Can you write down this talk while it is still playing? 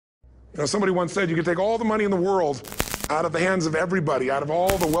You know, somebody once said you could take all the money in the world out of the hands of everybody, out of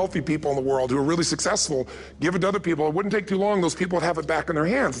all the wealthy people in the world who are really successful, give it to other people. It wouldn't take too long. Those people would have it back in their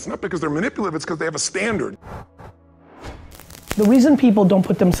hands. It's not because they're manipulative, it's because they have a standard. The reason people don't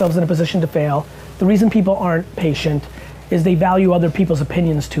put themselves in a position to fail, the reason people aren't patient, is they value other people's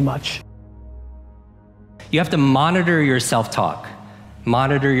opinions too much. You have to monitor your self-talk.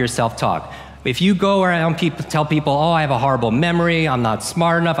 Monitor your self-talk. If you go around tell people, oh, I have a horrible memory, I'm not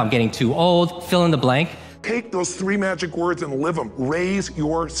smart enough, I'm getting too old, fill in the blank. Take those 3 magic words and live them. Raise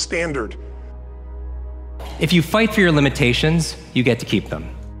your standard. If you fight for your limitations, you get to keep them.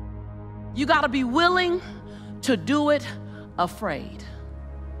 You gotta be willing to do it afraid.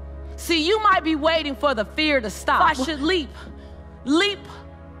 See, you might be waiting for the fear to stop. I should leap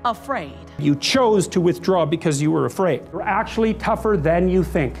afraid. You chose to withdraw because you were afraid. You're actually tougher than you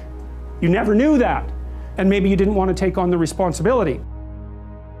think. You never knew that, and maybe you didn't want to take on the responsibility.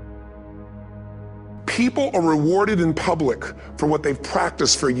 People are rewarded in public for what they've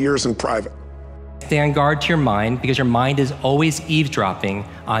practiced for years in private. Stay on guard to your mind, because your mind is always eavesdropping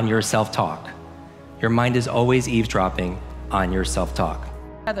on your self-talk. Your mind is always eavesdropping on your self-talk.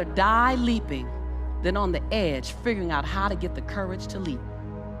 I'd rather die leaping than on the edge figuring out how to get the courage to leap.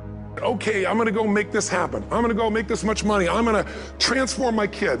 Okay, I'm gonna go make this happen. I'm gonna go make this much money. I'm gonna transform my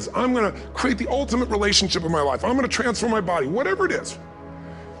kids. I'm gonna create the ultimate relationship in my life. I'm gonna transform my body, whatever it is.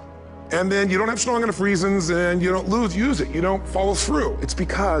 And then you don't have strong enough reasons and you don't use it. You don't follow through. It's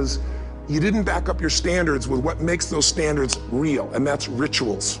because you didn't back up your standards with what makes those standards real, and that's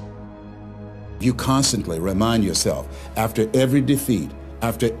rituals. You constantly remind yourself, after every defeat,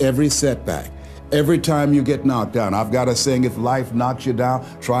 after every setback, every time you get knocked down, I've got a saying, if life knocks you down,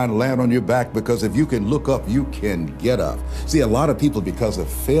 try and land on your back, because if you can look up, you can get up. See, a lot of people, because of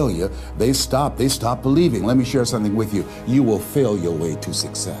failure, they stop believing. Let me share something with you. You will fail your way to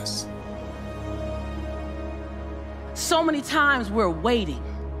success. So many times we're waiting.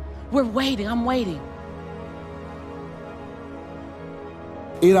 I'm waiting.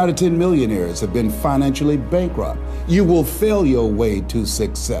 8 out of 10 millionaires have been financially bankrupt. You will fail your way to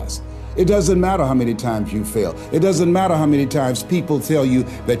success. It doesn't matter how many times you fail. It doesn't matter how many times people tell you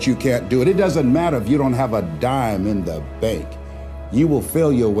that you can't do it. It doesn't matter if you don't have a dime in the bank. You will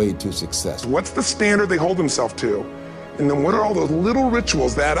fail your way to success. What's the standard they hold themselves to? And then what are all those little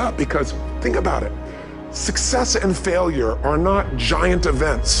rituals that add up? Because think about it. Success and failure are not giant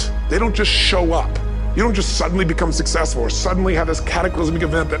events. They don't just show up. You don't just suddenly become successful or suddenly have this cataclysmic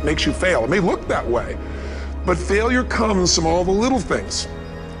event that makes you fail. It may look that way, but failure comes from all the little things.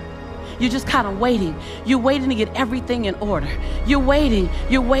 You're just kind of waiting. You're waiting to get everything in order. You're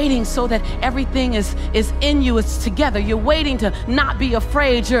waiting so that everything is in you, it's together. You're waiting to not be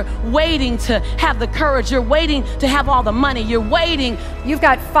afraid. You're waiting to have the courage. You're waiting to have all the money. You're waiting. You've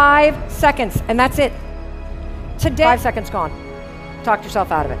got 5 seconds, and that's it. Today, 5 seconds gone. Talk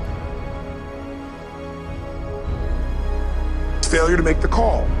yourself out of it. It's failure to make the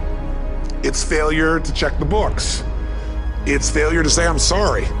call. It's failure to check the books. It's failure to say, I'm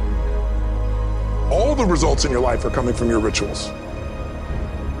sorry. All the results in your life are coming from your rituals.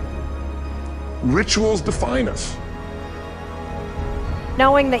 Rituals define us.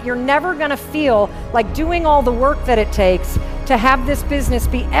 Knowing that you're never gonna feel like doing all the work that it takes to have this business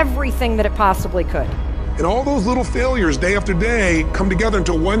be everything that it possibly could. And all those little failures day after day come together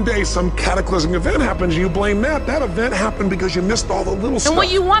until one day some cataclysmic event happens and you blame that. That event happened because you missed all the little stuff. And when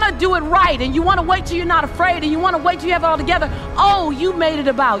you wanna do it right and you wanna wait till you're not afraid and you wanna wait till you have it all together, oh, you made it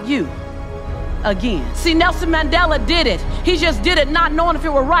about you. Again. See, Nelson Mandela did it. He just did it not knowing if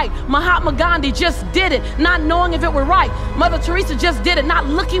it were right. Mahatma Gandhi just did it not knowing if it were right. Mother Teresa just did it not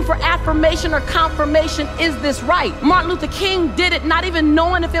looking for affirmation or confirmation. Is this right? Martin Luther King did it not even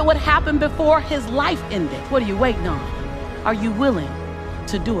knowing if it would happen before his life ended. What are you waiting on? Are you willing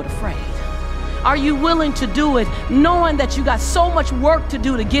to do it afraid? Are you willing to do it knowing that you got so much work to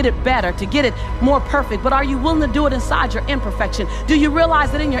do to get it better, to get it more perfect, but are you willing to do it inside your imperfection? Do you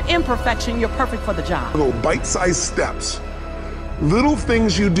realize that in your imperfection, you're perfect for the job? Little bite-sized steps, little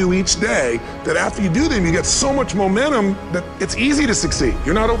things you do each day that after you do them, you get so much momentum that it's easy to succeed.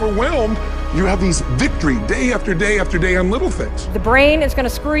 You're not overwhelmed. You have these victory day after day after day on little things. The brain is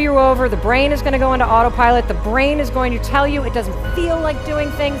gonna screw you over. The brain is gonna go into autopilot. The brain is going to tell you it doesn't feel like doing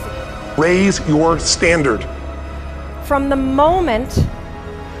things. Raise your standard. From the moment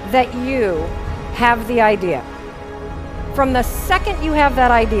that you have the idea, from the second you have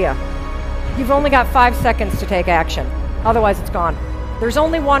that idea, you've only got 5 seconds to take action. Otherwise, it's gone. There's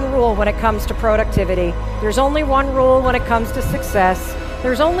only one rule when it comes to productivity. There's only one rule when it comes to success.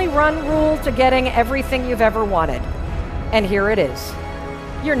 There's only one rule to getting everything you've ever wanted. And here it is.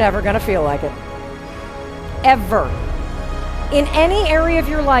 you're never going to feel like it. Ever. In any area of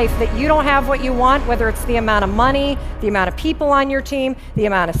your life that you don't have what you want, whether it's the amount of money, the amount of people on your team, the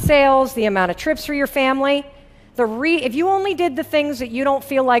amount of sales, the amount of trips for your family, if you only did the things that you don't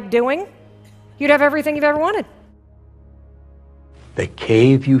feel like doing, you'd have everything you've ever wanted. The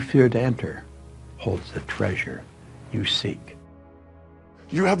cave you fear to enter holds the treasure you seek.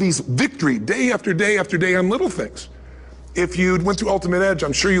 You have these victory day after day after day on little things. If you went through Ultimate Edge,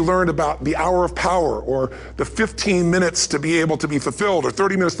 I'm sure you learned about the hour of power, or the 15 minutes to be able to be fulfilled, or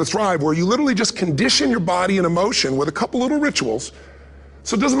 30 minutes to thrive, where you literally just condition your body and emotion with a couple little rituals.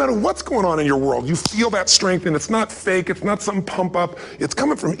 So it doesn't matter what's going on in your world, you feel that strength, and it's not fake, it's not some pump up, it's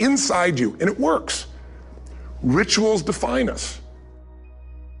coming from inside you, and it works. Rituals define us.